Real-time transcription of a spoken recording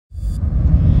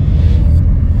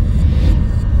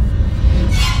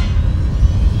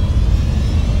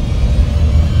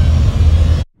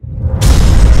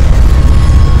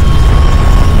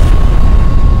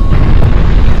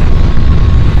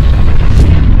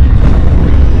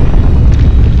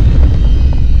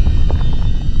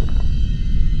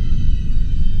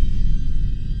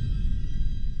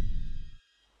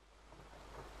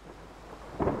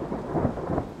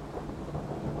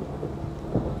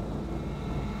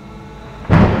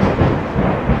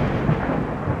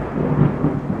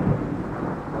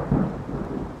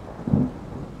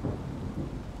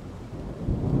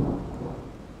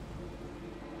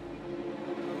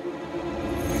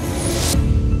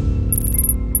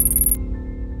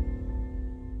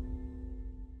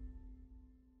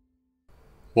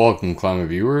Welcome, Climate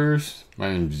Viewers.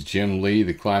 My name is Jim Lee,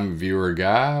 the ClimateViewer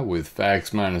Guy with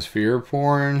Facts Minus Fear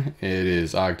Porn. It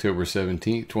is October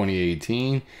 17th,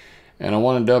 2018, and I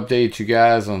wanted to update you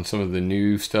guys on some of the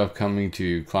new stuff coming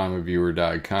to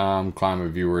ClimateViewer.com,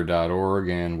 ClimateViewer.org,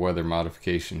 and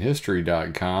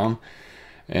WeatherModificationHistory.com.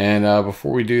 And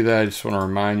before we do that, I just want to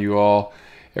remind you all,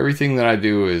 everything that I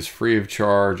do is free of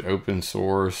charge, open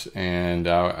source, and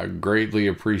I greatly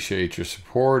appreciate your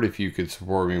support. If you could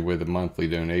support me with a monthly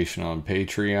donation on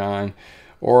Patreon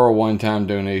or a one-time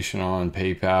donation on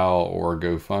PayPal or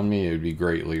GoFundMe, it would be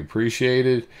greatly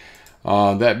appreciated.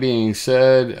 That being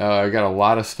said, I got a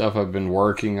lot of stuff I've been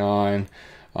working on.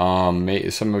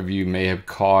 Some of you may have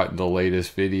caught the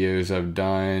latest videos I've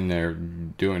done. They're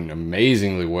doing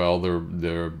amazingly well.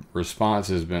 The response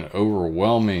has been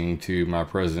overwhelming to my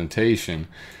presentation.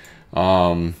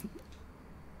 This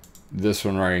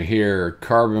one right here,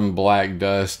 Carbon Black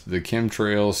Dust, the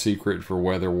Chemtrails Secret for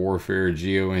Weather Warfare,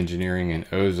 Geoengineering, and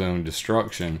Ozone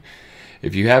Destruction.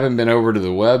 If you haven't been over to the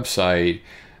website,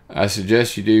 I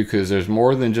suggest you do, because there's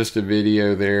more than just a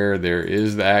video there. There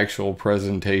is the actual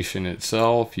presentation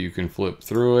itself. You can flip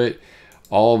through it.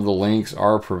 All of the links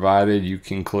are provided. You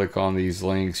can click on these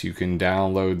links. You can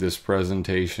download this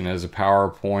presentation as a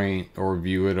PowerPoint or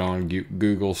view it on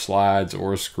Google Slides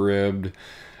or Scribd.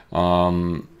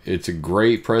 It's a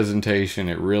great presentation.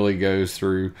 It really goes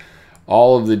through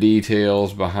all of the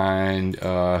details behind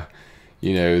the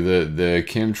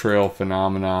chemtrail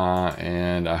phenomena,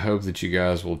 and I hope that you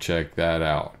guys will check that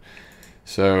out.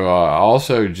 So I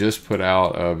also just put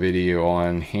out a video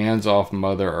on Hands Off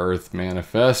Mother Earth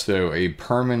Manifesto, a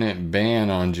permanent ban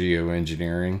on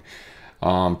geoengineering.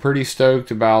 Pretty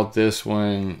stoked about this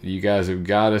one. You guys have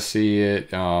got to see it.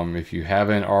 If you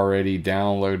haven't already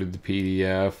downloaded the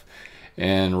PDF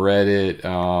and read it,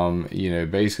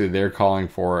 basically they're calling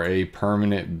for a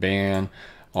permanent ban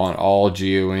on all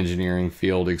geoengineering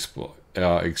field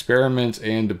experiments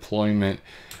and deployment,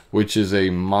 which is a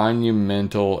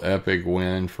monumental epic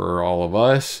win for all of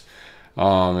us.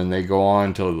 And they go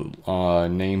on to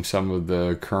name some of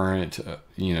the current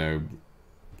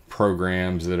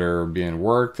programs that are being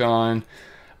worked on.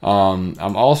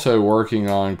 I'm also working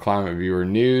on Climate Viewer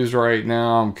News right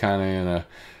now. I'm kind of in a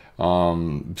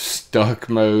stuck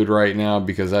mode right now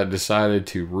because I decided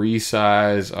to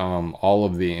resize all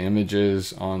of the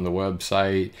images on the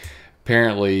website.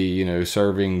 Apparently,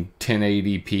 serving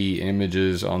 1080p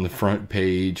images on the front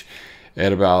page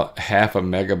at about half a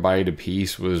megabyte a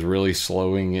piece was really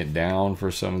slowing it down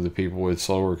for some of the people with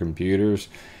slower computers.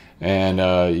 And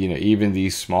even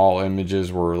these small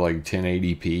images were like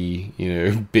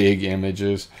 1080p, big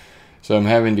images. So I'm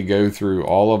having to go through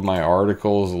all of my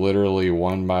articles literally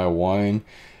one by one.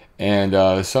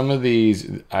 And some of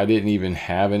these I didn't even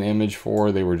have an image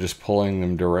for. They were just pulling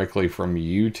them directly from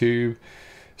YouTube.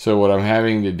 So what I'm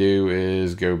having to do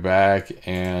is go back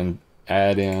and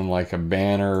add in like a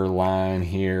banner line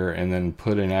here and then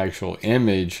put an actual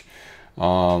image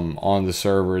on the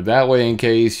server. That way, in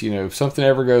case, if something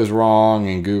ever goes wrong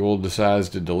and Google decides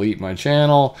to delete my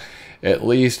channel, at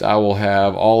least I will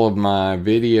have all of my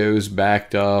videos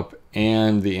backed up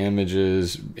and the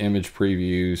images, image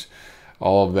previews,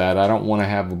 all of that. I don't want to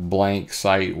have a blank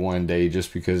site one day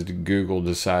just because Google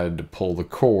decided to pull the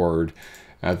cord.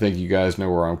 I think you guys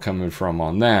know where I'm coming from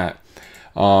on that.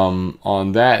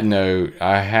 On that note,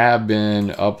 I have been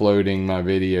uploading my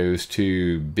videos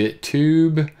to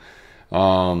BitTube.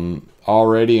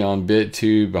 Already on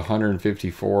BitTube,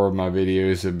 154 of my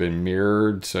videos have been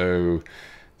mirrored, so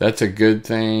that's a good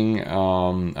thing.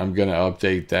 I'm going to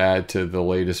update that to the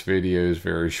latest videos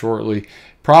very shortly.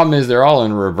 Problem is they're all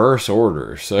in reverse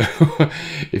order. So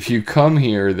if you come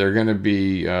here, they're going to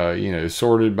be,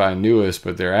 sorted by newest,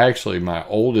 but they're actually my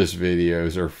oldest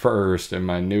videos are first and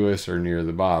my newest are near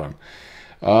the bottom.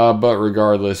 But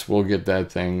regardless, we'll get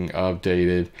that thing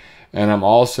updated. And I'm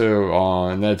also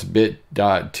on, that's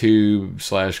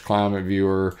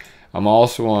bit.tube/ClimateViewer. I'm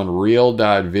also on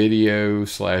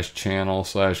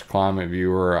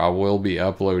real.video/channel/ClimateViewer. I will be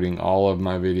uploading all of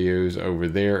my videos over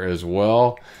there as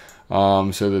well,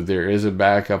 so that there is a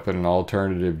backup and an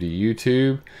alternative to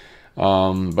YouTube.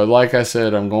 But like I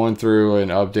said, I'm going through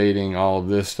and updating all of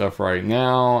this stuff right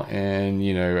now, and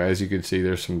as you can see,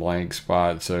 there's some blank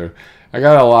spots. So I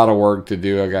got a lot of work to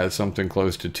do. I got something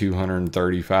close to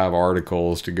 235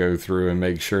 articles to go through and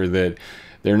make sure that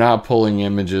they're not pulling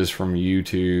images from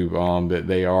YouTube, that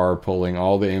they are pulling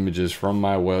all the images from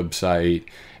my website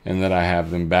and that I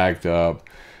have them backed up.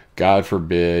 God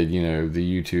forbid,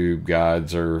 the YouTube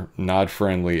gods are not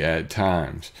friendly at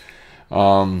times.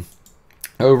 Over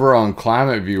on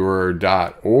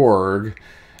ClimateViewer.org,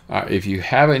 If you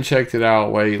haven't checked it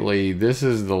out lately, this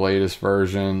is the latest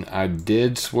version. I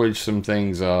did switch some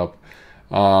things up.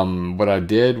 What I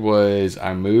did was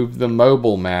I moved the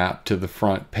mobile map to the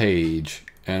front page,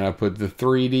 and I put the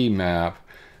 3D map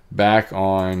back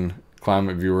on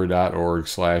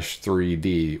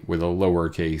climateviewer.org/3D with a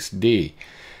lowercase d.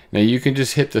 Now you can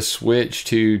just hit the switch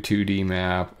to 2D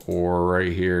map, or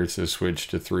right here it says switch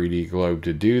to 3D globe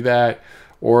to do that,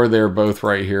 or they're both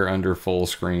right here under full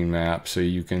screen map. So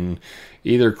you can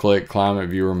either click Climate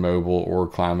Viewer Mobile or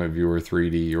Climate Viewer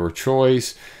 3D, your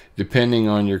choice, depending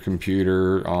on your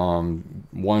computer.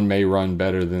 One may run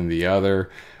better than the other,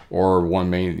 or one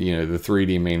may, the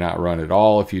 3D may not run at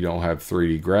all if you don't have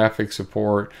 3D graphic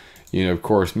support. Of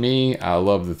course, I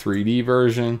love the 3D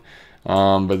version.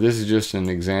 But this is just an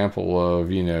example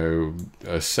of,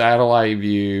 a satellite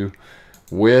view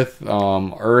with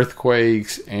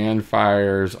earthquakes and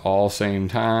fires all same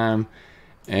time.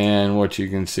 And what you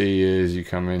can see is you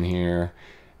come in here,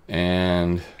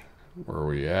 and where are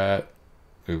we at?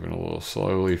 Moving a little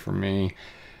slowly for me.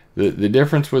 The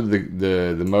difference with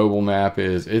the mobile map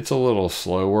is it's a little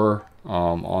slower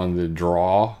on the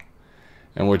draw.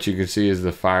 And what you can see is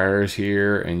the fires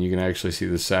here, and you can actually see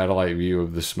the satellite view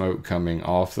of the smoke coming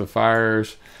off the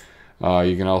fires.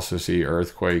 You can also see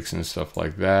earthquakes and stuff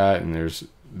like that. And there's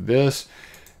this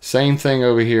same thing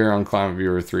over here on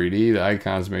ClimateViewer 3D. The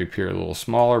icons may appear a little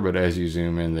smaller, but as you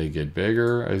zoom in, they get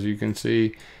bigger, as you can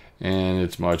see, and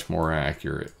it's much more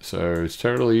accurate. So it's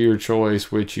totally your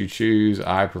choice which you choose.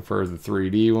 I prefer the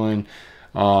 3D one.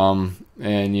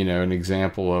 And an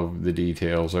example of the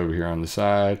details over here on the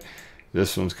side.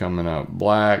 This one's coming up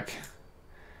black,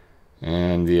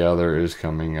 and the other is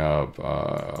coming up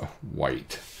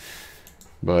white.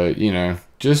 But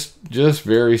just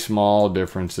very small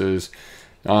differences.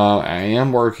 I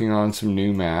am working on some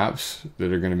new maps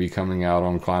that are going to be coming out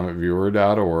on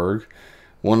climateviewer.org.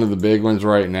 One of the big ones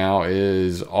right now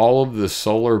is all of the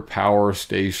solar power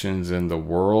stations in the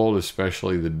world,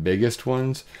 especially the biggest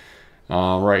ones.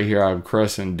 Right here I have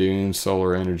Crescent Dunes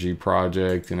Solar Energy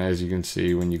Project, and as you can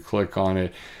see when you click on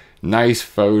it, nice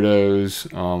photos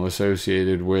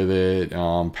associated with it,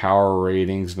 power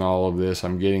ratings and all of this.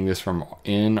 I'm getting this from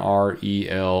nrel.gov.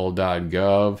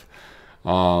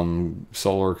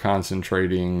 Solar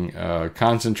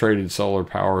concentrated solar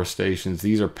power stations.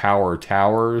 These are power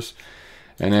towers,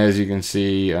 and as you can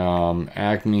see,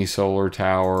 Acme Solar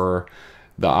Tower,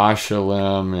 the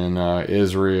Ashalim in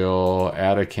Israel,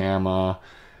 Atacama.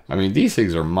 I mean, these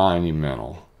things are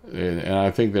monumental, and I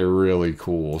think they're really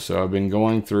cool. So I've been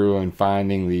going through and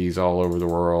finding these all over the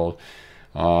world,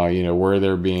 where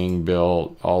they're being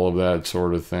built, all of that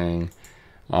sort of thing.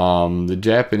 The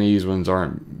Japanese ones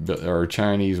or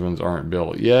Chinese ones aren't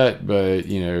built yet, but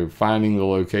finding the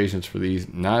locations for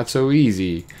these, not so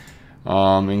easy.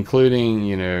 Including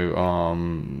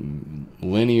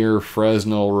linear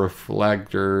Fresnel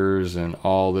reflectors and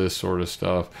all this sort of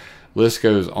stuff. List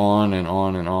goes on and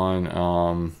on and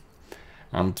on.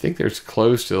 I think there's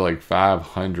close to like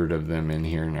 500 of them in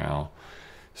here now.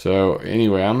 So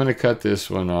anyway, I'm going to cut this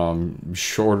one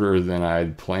shorter than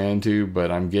I'd planned to,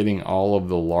 but I'm getting all of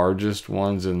the largest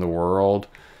ones in the world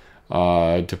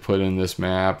to put in this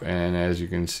map, and as you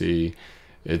can see,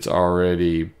 it's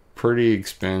already pretty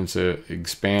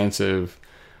expansive.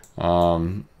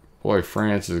 Boy,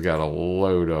 France has got a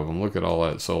load of them. Look at all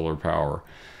that solar power.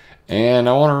 And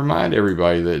I want to remind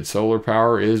everybody that solar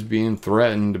power is being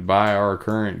threatened by our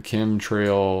current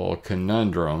chemtrail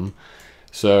conundrum.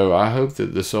 So I hope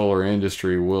that the solar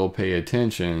industry will pay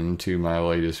attention to my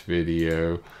latest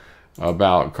video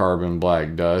about carbon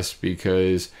black dust,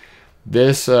 because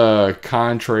this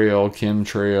chemtrail,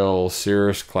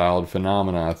 cirrus cloud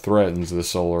phenomena threatens the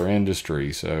solar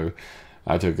industry. So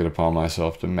I took it upon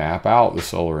myself to map out the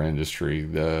solar industry.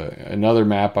 Another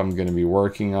map I'm going to be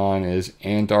working on is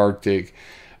Antarctic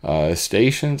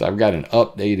stations. I've got an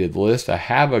updated list. I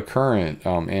have a current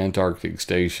Antarctic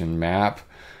station map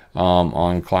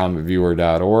on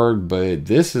climateviewer.org, but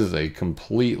this is a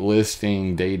complete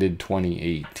listing dated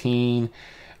 2018.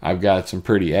 I've got some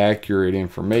pretty accurate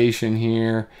information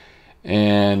here,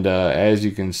 and as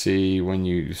you can see when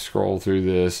you scroll through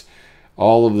this,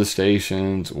 all of the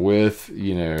stations with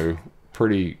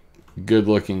pretty good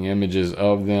looking images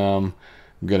of them.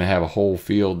 I'm gonna have a whole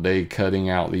field day cutting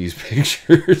out these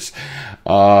pictures,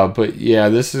 but yeah,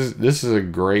 this is a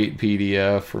great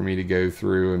PDF for me to go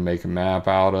through and make a map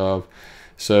out of.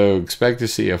 So expect to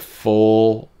see a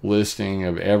full listing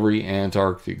of every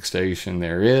Antarctic station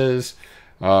there is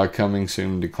coming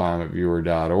soon to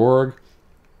climateviewer.org.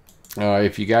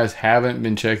 If you guys haven't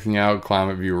been checking out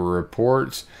Climate Viewer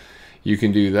reports, You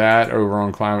can do that over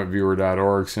on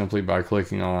climateviewer.org simply by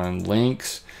clicking on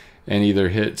links and either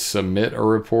hit submit a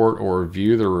report or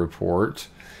view the report.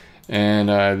 And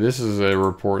this is a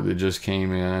report that just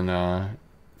came in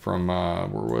from,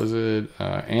 where was it?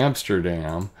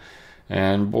 Amsterdam.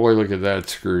 And boy, look at that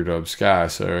screwed up sky.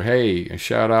 So hey,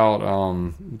 shout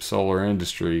out solar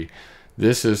industry.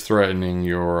 This is threatening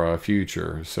your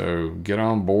future. So get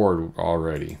on board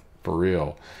already, for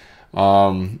real.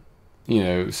 You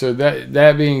know, so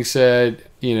that being said,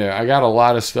 you know, I got a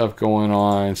lot of stuff going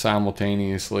on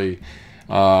simultaneously.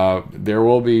 There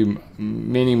will be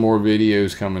many more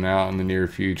videos coming out in the near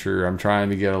future. I'm trying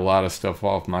to get a lot of stuff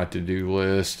off my to-do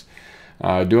list.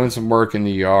 Doing some work in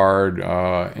the yard,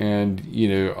 and you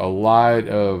know, a lot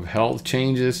of health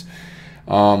changes.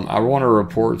 I want to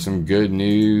report some good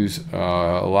news.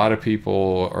 A lot of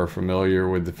people are familiar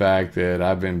with the fact that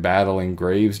I've been battling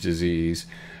Graves' disease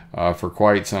for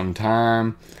quite some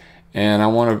time, and I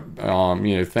want to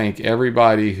you know, thank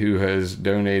everybody who has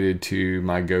donated to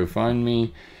my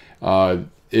GoFundMe.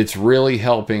 It's really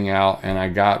helping out, and I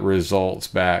got results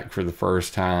back for the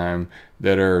first time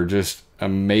that are just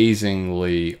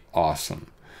amazingly awesome.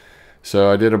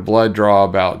 So I did a blood draw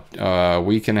about a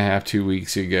week and a half, 2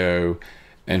 weeks ago,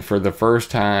 and for the first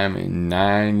time in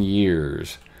 9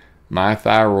 years, my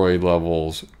thyroid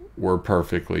levels were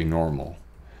perfectly normal.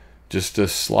 Just a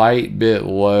slight bit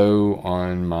low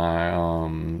on my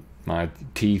my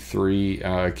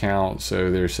T3 count,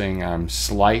 so they're saying I'm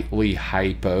slightly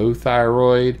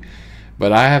hypothyroid,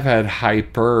 but I have had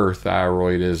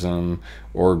hyperthyroidism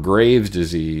or Graves'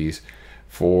 disease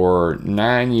for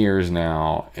 9 years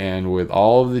now, and with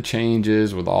all of the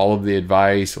changes, with all of the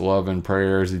advice, love, and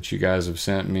prayers that you guys have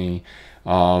sent me,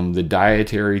 the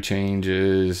dietary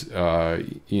changes,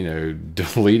 you know,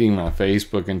 deleting my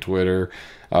Facebook and Twitter,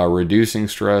 reducing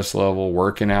stress level,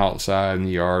 working outside in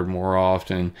the yard more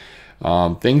often,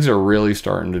 things are really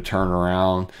starting to turn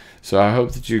around. So I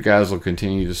hope that you guys will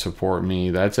continue to support me.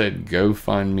 That's at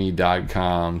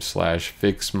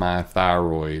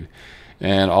gofundme.com/fixmythyroid.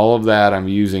 And all of that I'm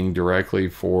using directly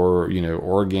for, you know,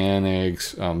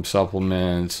 organics,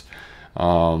 supplements.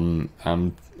 I'm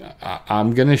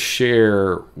going to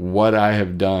share what I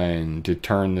have done to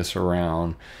turn this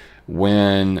around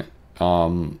when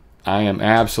I am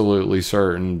absolutely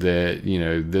certain that, you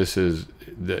know, this is,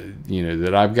 that, you know,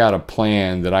 that I've got a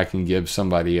plan that I can give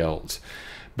somebody else.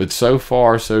 But so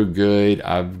far, so good.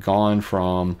 I've gone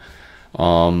from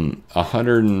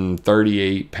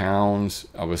 138 pounds.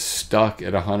 I was stuck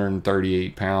at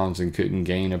 138 pounds and couldn't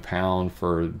gain a pound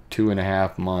for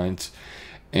 2.5 months,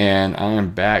 and I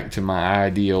am back to my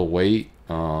ideal weight.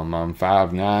 I'm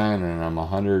 5'9" and I'm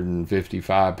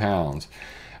 155 pounds.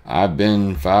 I've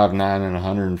been 5'9" and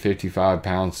 155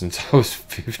 pounds since I was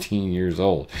 15 years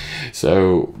old.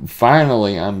 So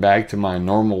finally, I'm back to my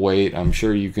normal weight. I'm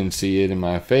sure you can see it in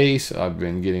my face. I've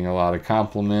been getting a lot of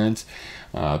compliments.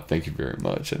 Thank you very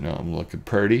much. I know I'm looking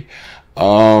pretty.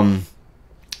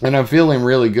 And I'm feeling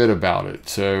really good about it.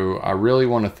 So I really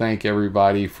want to thank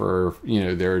everybody for, you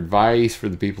know, their advice, for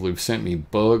the people who've sent me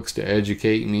books to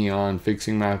educate me on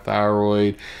fixing my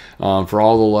thyroid, for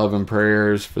all the love and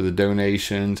prayers, for the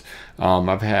donations.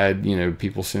 I've had, you know,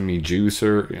 people send me a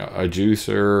juicer,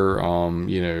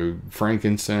 you know,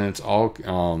 frankincense, all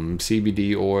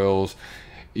CBD oils.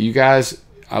 You guys,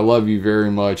 I love you very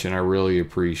much, and I really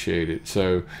appreciate it.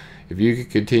 So if you could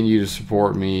continue to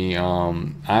support me, I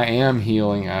am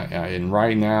healing, and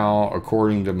right now,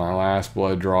 according to my last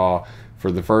blood draw, for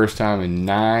the first time in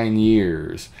 9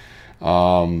 years,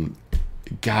 God,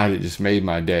 it just made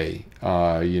my day.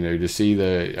 You know, to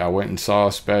see I went and saw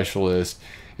a specialist,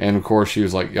 and of course she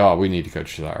was like, "Oh, we need to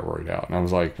cut your thyroid out." And I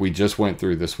was like, "We just went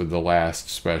through this with the last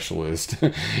specialist.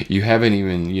 You haven't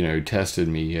even, you know, tested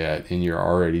me yet, and you're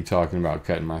already talking about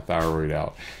cutting my thyroid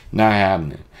out." Not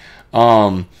happening.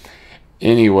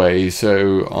 Anyway,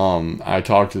 so I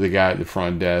talked to the guy at the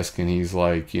front desk, and he's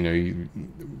like, you know,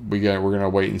 we're gonna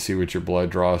wait and see what your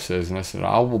blood draw says. And I said,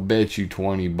 I will bet you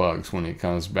 $20 when it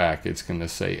comes back, it's gonna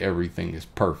say everything is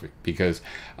perfect, because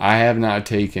I have not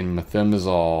taken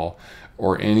methimazole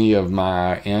or any of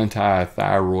my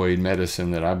anti-thyroid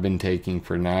medicine that I've been taking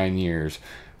for 9 years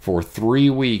for 3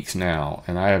 weeks now,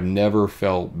 and I have never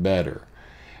felt better.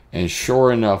 And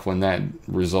sure enough, when that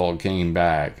result came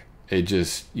back, it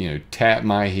just, you know, tapped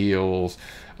my heels,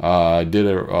 did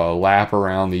a lap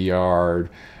around the yard,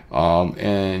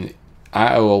 and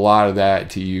I owe a lot of that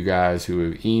to you guys who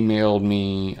have emailed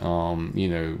me, you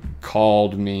know,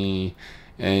 called me,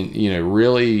 and, you know,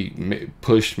 really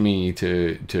pushed me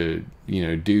to you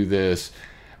know, do this,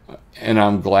 and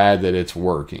I'm glad that it's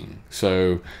working.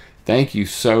 So Thank you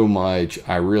so much.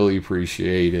 I really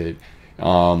appreciate it.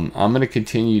 I'm going to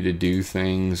continue to do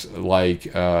things like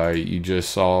you just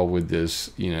saw with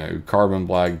this, carbon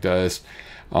black dust.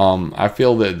 I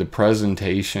feel that the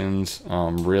presentations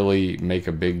really make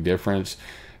a big difference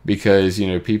because,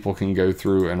 people can go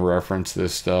through and reference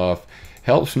this stuff.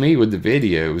 Helps me with the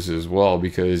videos as well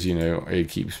because, it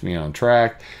keeps me on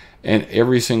track. And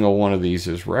every single one of these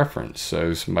is referenced,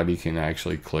 so somebody can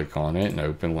actually click on it and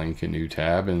open link a new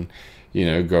tab and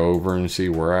go over and see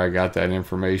where I got that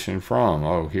information from.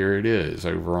 Oh, here it is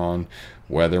over on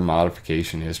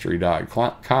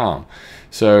weathermodificationhistory.com.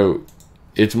 So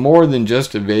it's more than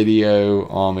just a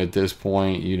video at this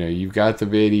point. You've got the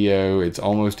video. It's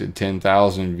almost at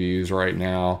 10,000 views right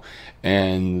now,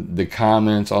 and the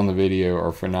comments on the video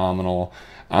are phenomenal.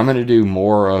 I'm going to do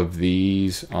more of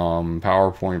these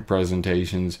PowerPoint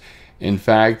presentations. In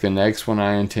fact, the next one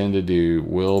I intend to do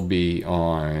will be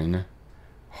on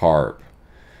HAARP.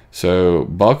 So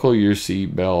buckle your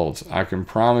seat belts. I can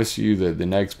promise you that the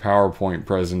next PowerPoint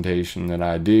presentation that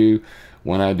I do,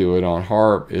 when I do it on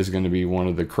HAARP, is going to be one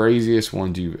of the craziest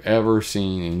ones you've ever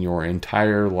seen in your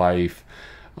entire life.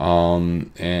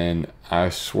 And I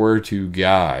swear to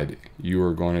God, you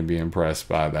are going to be impressed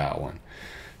by that one.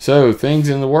 So things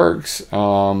in the works.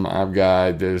 I've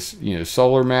got this,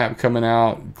 solar map coming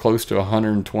out, close to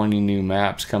 120 new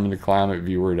maps coming to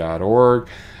ClimateViewer.org.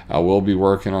 I will be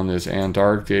working on this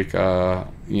Antarctic,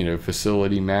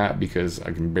 facility map because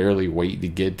I can barely wait to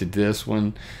get to this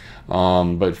one.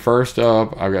 But first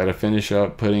up, I've got to finish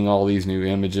up putting all these new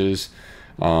images,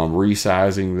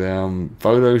 resizing them,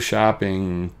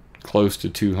 photoshopping close to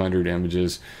 200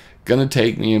 images. Gonna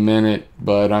take me a minute,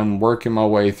 but I'm working my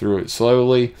way through it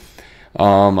slowly.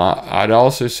 I'd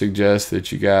also suggest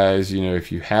that you guys,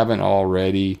 if you haven't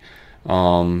already,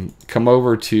 come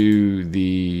over to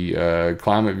the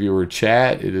Climate Viewer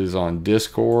chat. It is on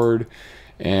Discord,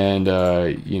 and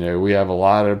we have a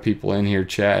lot of people in here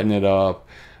chatting it up.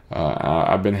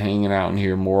 I've been hanging out in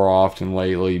here more often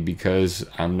lately because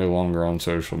I'm no longer on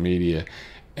social media,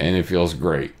 and it feels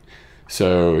great.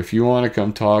 So if you want to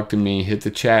come talk to me, hit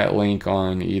the chat link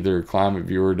on either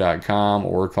climateviewer.com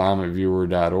or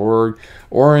climateviewer.org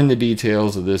or in the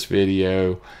details of this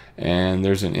video. And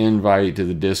there's an invite to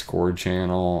the Discord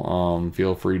channel.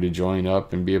 Feel free to join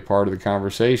up and be a part of the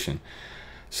conversation.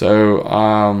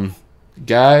 So,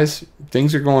 guys,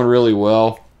 things are going really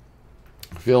well.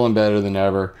 Feeling better than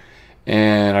ever.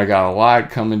 And I got a lot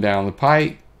coming down the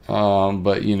pipe.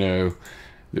 But,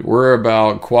 we're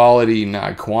about quality,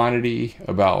 not quantity,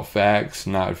 about facts,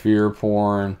 not fear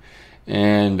porn.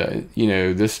 And,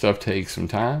 this stuff takes some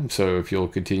time. So if you'll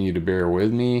continue to bear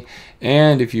with me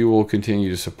and if you will continue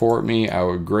to support me, I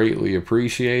would greatly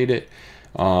appreciate it.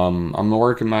 I'm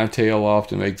working my tail off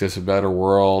to make this a better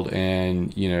world.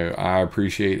 And, I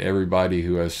appreciate everybody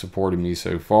who has supported me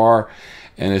so far.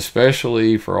 And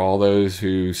especially for all those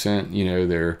who sent,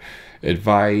 their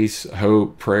advice,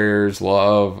 hope, prayers,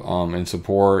 love, and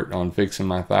support on fixing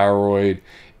my thyroid.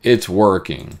 It's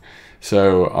working.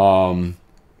 So,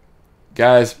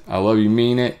 guys, I love you,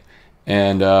 mean it.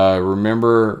 And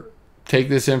remember, take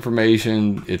this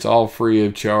information. It's all free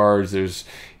of charge. There's,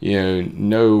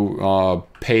 no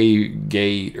pay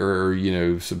gate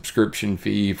or, subscription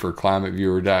fee for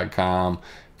climateviewer.com,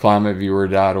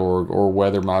 climateviewer.org, or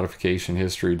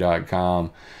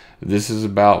weathermodificationhistory.com. This is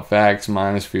about facts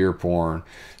minus fear porn.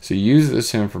 So use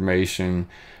this information,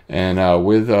 and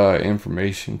with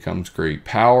information comes great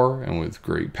power, and with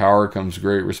great power comes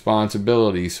great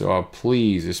responsibility. So I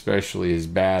please, especially as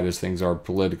bad as things are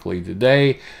politically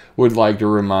today, would like to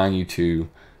remind you to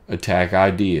attack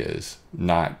ideas,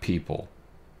 not people.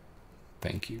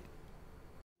 Thank you.